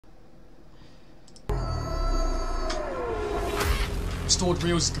restored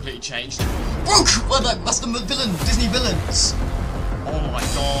reels is completely changed. Brook! Well, that's the villain, Disney villains. Oh my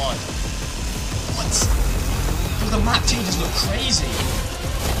god. What? Bro, the map changes look crazy.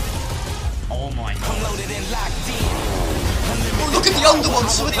 Oh my god. Oh, look at the underworld.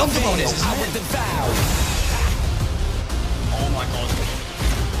 This is where the underworld is, isn't it? Oh my god.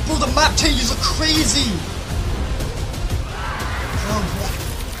 Bro, the map changes look crazy. Bro, what?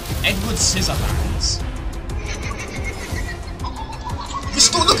 Edward Scissorhands.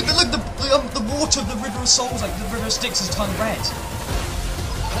 Restore, look at the water of the River of Souls, like the River of Styx has turned red.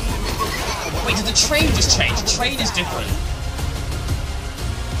 Wait, did the train just change? The train is different.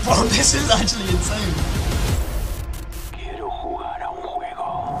 Bro, this is actually insane.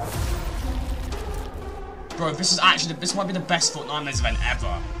 Bro, this might be the best Fortnitemares event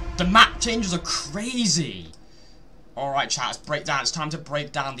ever. The map changes are crazy. Alright chat, let's break down. It's time to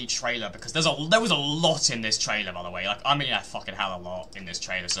break down the trailer because there was a lot in this trailer, by the way. Like, I mean, a fucking hell of a lot in this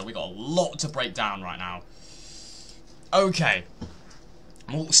trailer, so we got a lot to break down right now. Okay.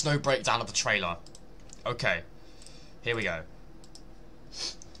 More snow breakdown of the trailer. Okay. Here we go.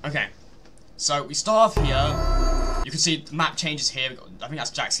 Okay. So, we start off here. You can see the map changes here. I think that's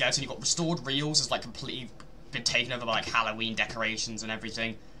Jack Skeleton. You've got restored reels. It's like completely been taken over by like Halloween decorations and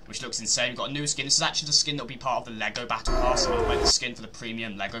everything, which looks insane. We've got a new skin. This is actually the skin that will be part of the Lego Battle Pass. So like the skin for the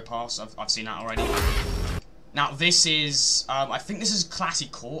premium Lego Pass. I've seen that already. Now this is, I think this is Classy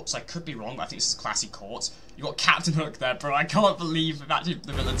Courts. I could be wrong, but I think this is Classy Courts. You got Captain Hook there, bro. I can't believe actually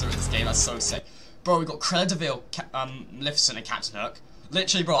the villains are in this game. That's so sick, bro. We got Cruella de Vil, Maleficent, and Captain Hook.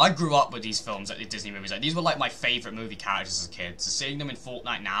 Literally, bro, I grew up with these films, like the Disney movies. Like, these were like my favorite movie characters as a kid. So seeing them in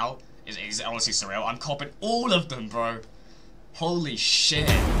Fortnite now is honestly surreal. I'm copping all of them, bro. Holy shit.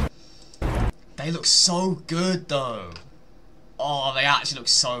 They look so good, though. Oh, they actually look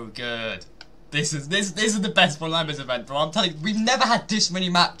so good. This is the best Fortnitemares event, bro. I'm telling you, we've never had this many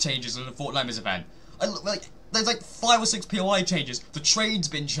map changes in a Fortnitemares event. There's like 5 or 6 POI changes. The train's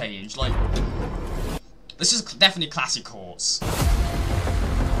been changed. Like, this is definitely Classic Courts. Oh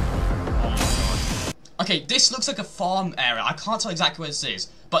my god. Okay, this looks like a farm area. I can't tell exactly where this is,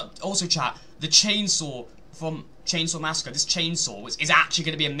 but also, chat, the chainsaw from Chainsaw Massacre, this chainsaw is actually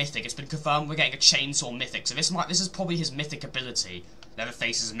going to be a mythic. It's been confirmed we're getting a chainsaw mythic, so this is probably his mythic ability.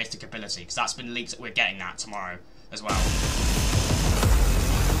 Leatherface's mythic ability, because that's been leaked that we're getting that tomorrow as well.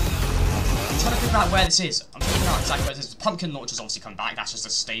 I'm trying to figure out where this is. I'm trying to figure out exactly where this is. Pumpkin launcher's obviously come back. That's just a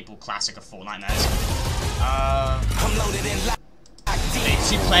staple classic of Fortnitemares. You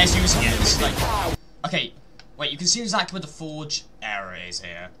see players using it. This is like, okay, wait. You can see exactly where the forge area is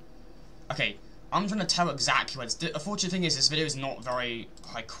here. Okay. I'm trying to tell exactly where it's. The unfortunate thing is, this video is not very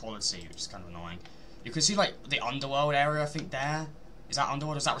high quality, which is kind of annoying. You can see, like, the underworld area, I think, there. Is that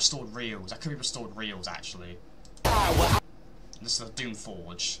underworld or is that restored reels? That could be restored reels, actually. This is the Doom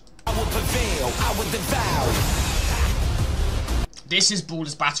Forge. This is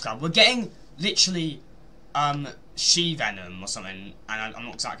Brawler's Battleground. We're getting, literally, She-Venom or something, and I'm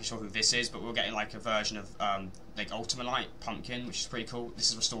not exactly sure who this is, but we're getting, like, a version of, like, Ultimate Pumpkin, which is pretty cool. This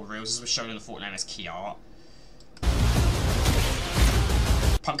is restored reels. This was shown in the Fortnitemares key art.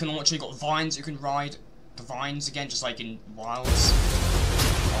 Pumpkin launcher, you got vines you can ride. The vines again, just like in Wilds.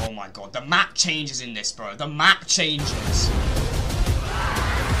 Oh my god, the map changes in this, bro. The map changes.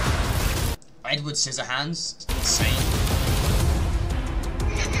 Edward Scissorhands, insane.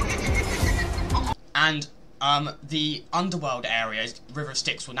 And the underworld area, River of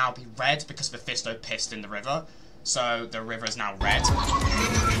Styx, will now be red because Mephisto pissed in the river. So the river is now red.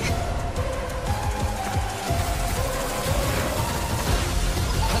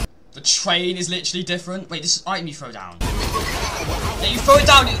 The train is literally different. Wait, this is item you throw down. Yeah, you throw it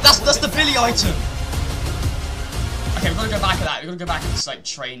down. That's the Billy item. Okay, we're gonna go back at that. We're gonna go back at this like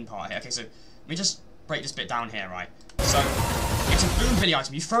train part here. Okay, so let me just break this bit down here, right? So it's a boom Billy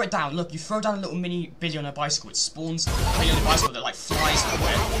item. You throw it down. Look, you throw down a little mini Billy on a bicycle. It spawns a Billy on a bicycle that like flies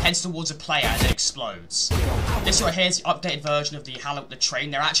nowhere, heads towards a player, and then explodes. This right here is the updated version of the train.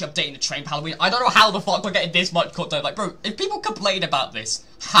 They're actually updating the train for Halloween. I don't know how the fuck we're getting this much content. Like, bro, if people complain about this,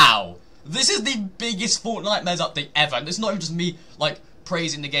 how? This is the biggest Fortnitemares update ever, and it's not even just me like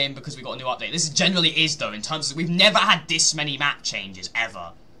praising the game because we got a new update. This generally is though, in terms of we've never had this many map changes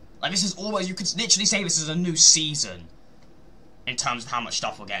ever. Like, this is almost, you could literally say this is a new season in terms of how much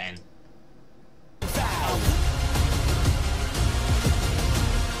stuff we're getting.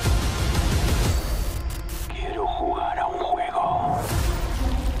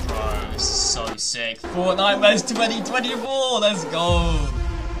 Bro, this is so sick. Fortnitemares 2024, let's go.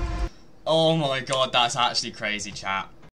 Oh my god, that's actually crazy, chat.